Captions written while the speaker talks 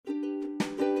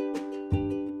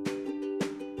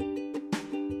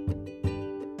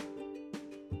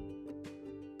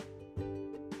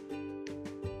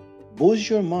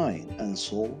boost your mind and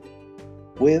soul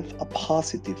with a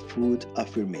positive food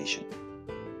affirmation.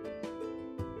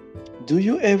 Do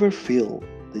you ever feel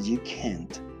that you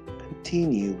can't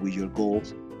continue with your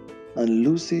goals and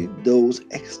losing those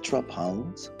extra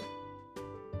pounds?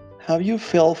 Have you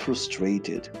felt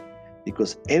frustrated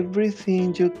because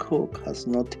everything you cook has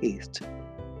no taste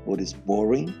or is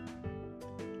boring?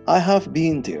 I have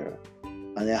been there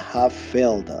and I have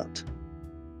felt that.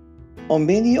 On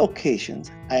many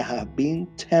occasions, I have been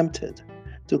tempted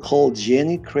to call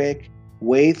Jenny Craig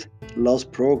weight loss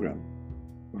program,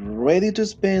 ready to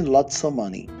spend lots of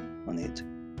money on it.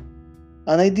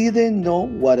 And I didn't know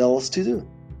what else to do.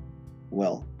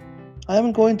 Well, I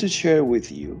am going to share with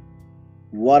you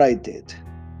what I did.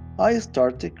 I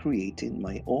started creating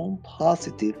my own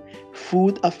positive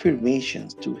food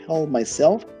affirmations to help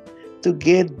myself to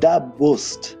get that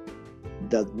boost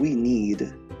that we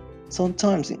need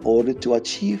sometimes in order to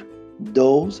achieve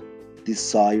those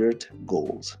desired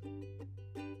goals.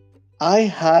 I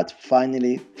had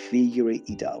finally figured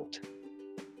it out.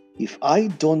 If I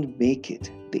don't make it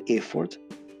the effort,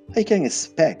 I can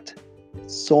expect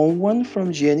someone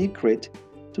from Jenny Crit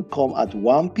to come at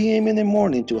 1 p.m. in the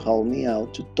morning to help me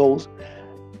out to toast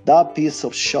that piece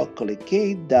of chocolate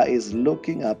cake that is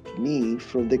looking at me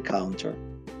from the counter.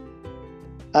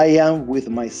 I am with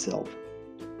myself,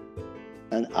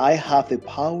 and I have the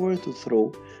power to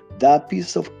throw that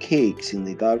piece of cakes in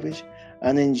the garbage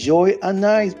and enjoy a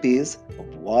nice piece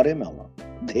of watermelon.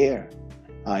 There,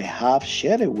 I have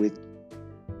shared it with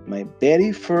my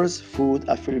very first food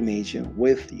affirmation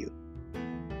with you.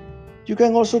 You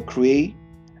can also create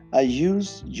and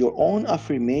use your own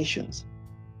affirmations.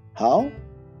 How?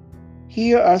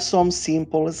 Here are some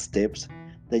simple steps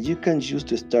that you can use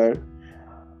to start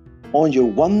on your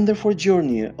wonderful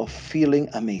journey of feeling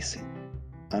amazing.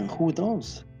 And who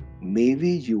knows, maybe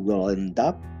you will end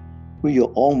up with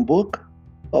your own book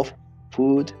of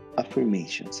food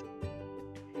affirmations.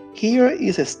 Here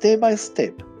is a step by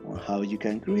step on how you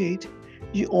can create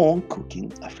your own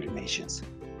cooking affirmations.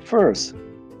 First,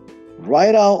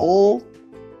 write out all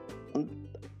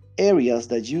areas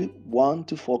that you want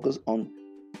to focus on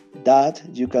that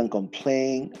you can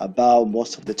complain about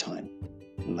most of the time,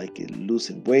 like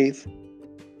losing weight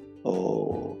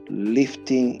or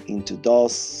lifting into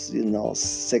those,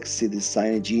 sexy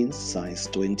designer jeans size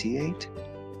 28.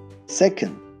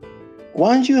 Second,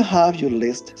 once you have your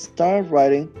list, start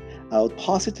writing out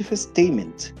positive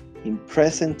statements in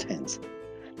present tense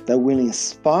that will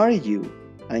inspire you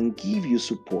and give you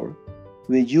support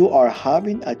when you are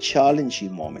having a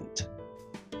challenging moment.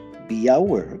 Be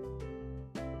aware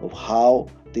of how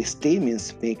the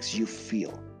statements makes you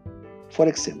feel. For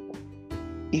example,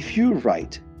 if you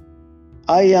write,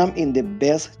 I am in the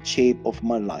best shape of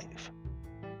my life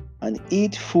and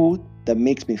eat food that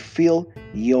makes me feel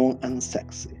young and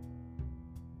sexy,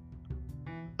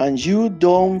 and you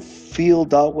don't feel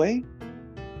that way,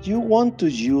 you want to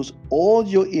use all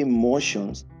your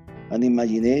emotions and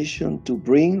imagination to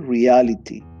bring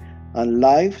reality and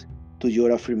life to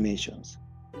your affirmations.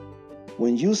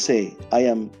 When you say, I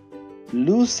am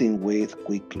losing weight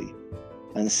quickly,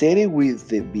 and say it with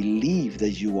the belief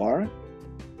that you are,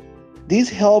 this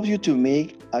helps you to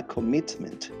make a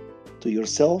commitment to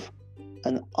yourself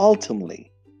and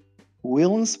ultimately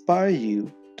will inspire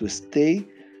you to stay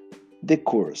the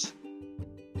course.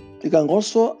 You can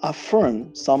also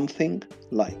affirm something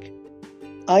like,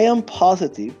 I am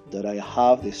positive that I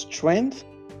have the strength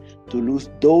to lose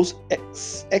those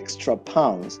extra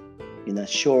pounds in a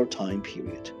short time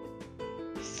period.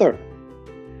 Third,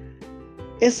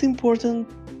 it's important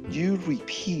you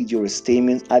repeat your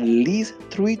statements at least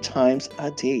 3 times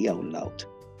a day out loud,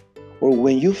 or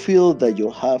when you feel that you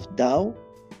have doubt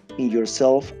in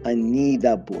yourself and need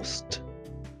a boost.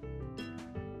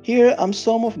 Here are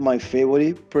some of my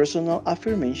favorite personal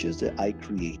affirmations that I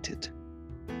created.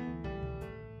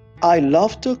 I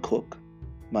love to cook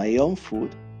my own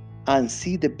food and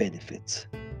see the benefits.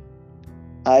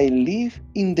 I live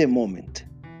in the moment.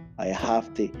 I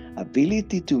have the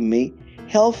ability to make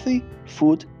healthy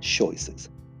food choices.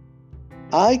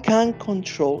 I can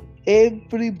control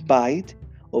every bite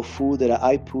of food that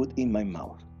I put in my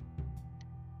mouth.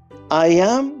 I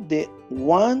am the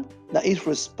one that is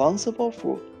responsible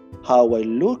for how I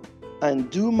look and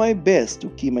do my best to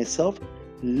keep myself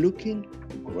looking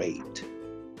great.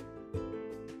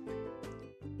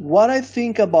 What I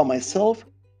think about myself,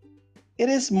 it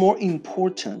is more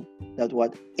important than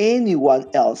what anyone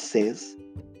else says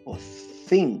or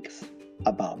thinks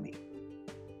about me.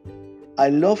 I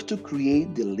love to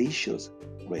create delicious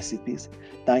recipes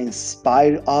that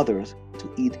inspire others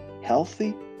to eat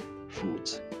healthy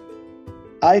foods.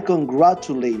 I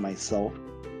congratulate myself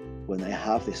when I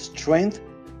have the strength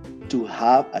to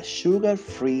have a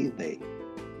sugar-free day.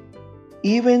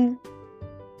 Even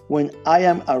when I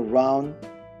am around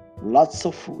lots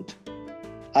of food,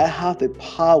 I have the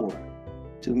power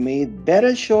to make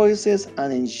better choices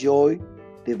and enjoy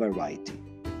the variety.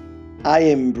 I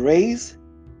embrace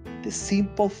the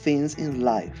simple things in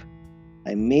life.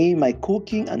 I make my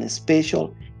cooking a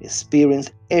special experience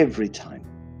every time.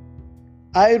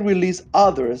 I release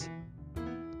others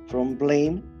from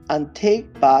blame and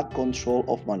take back control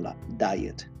of my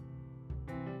diet.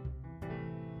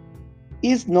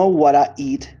 It's not what I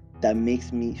eat that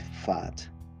makes me fat,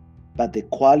 but the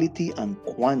quality and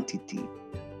quantity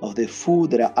of the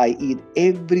food that I eat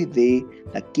every day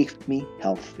that keeps me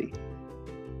healthy.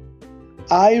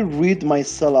 I rid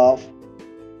myself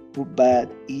of bad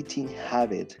eating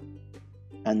habits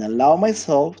and allow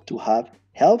myself to have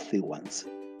healthy ones.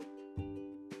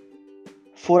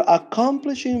 For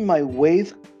accomplishing my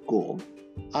weight goal,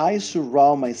 I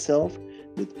surround myself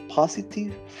with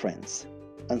positive friends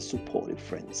and supportive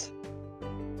friends.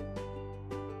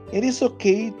 It is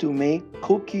okay to make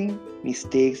cooking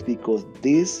mistakes because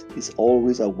this is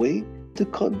always a way to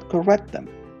correct them.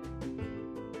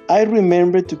 I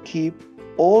remember to keep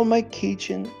all my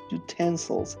kitchen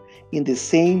utensils in the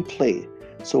same place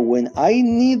so when I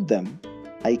need them,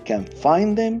 I can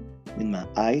find them with my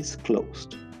eyes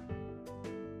closed.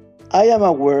 I am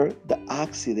aware that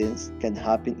accidents can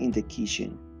happen in the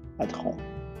kitchen at home,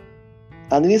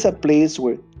 and it is a place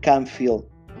where I can feel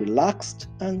relaxed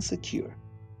and secure.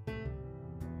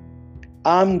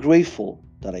 I'm grateful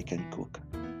that I can cook.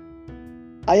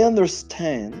 I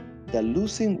understand that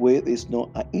losing weight is not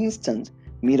an instant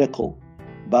miracle,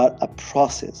 but a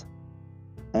process,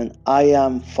 and I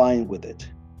am fine with it.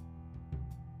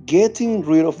 Getting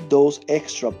rid of those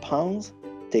extra pounds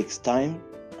takes time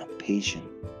and patience.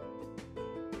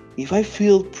 If I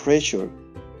feel pressure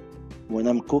when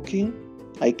I'm cooking,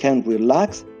 I can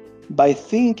relax by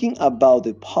thinking about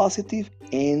the positive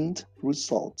end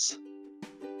results.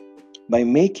 By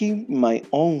making my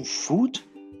own food,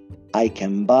 I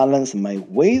can balance my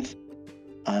weight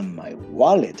and my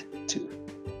wallet too.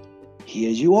 Here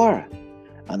you are,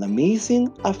 an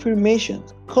amazing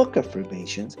affirmations, cook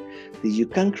affirmations that you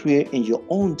can create in your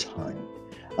own time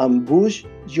and boost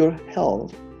your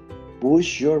health,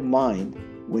 boost your mind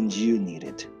when you need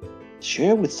it.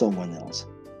 Share with someone else.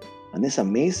 And it's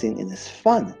amazing and it's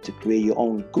fun to create your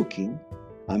own cooking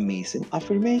amazing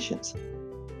affirmations.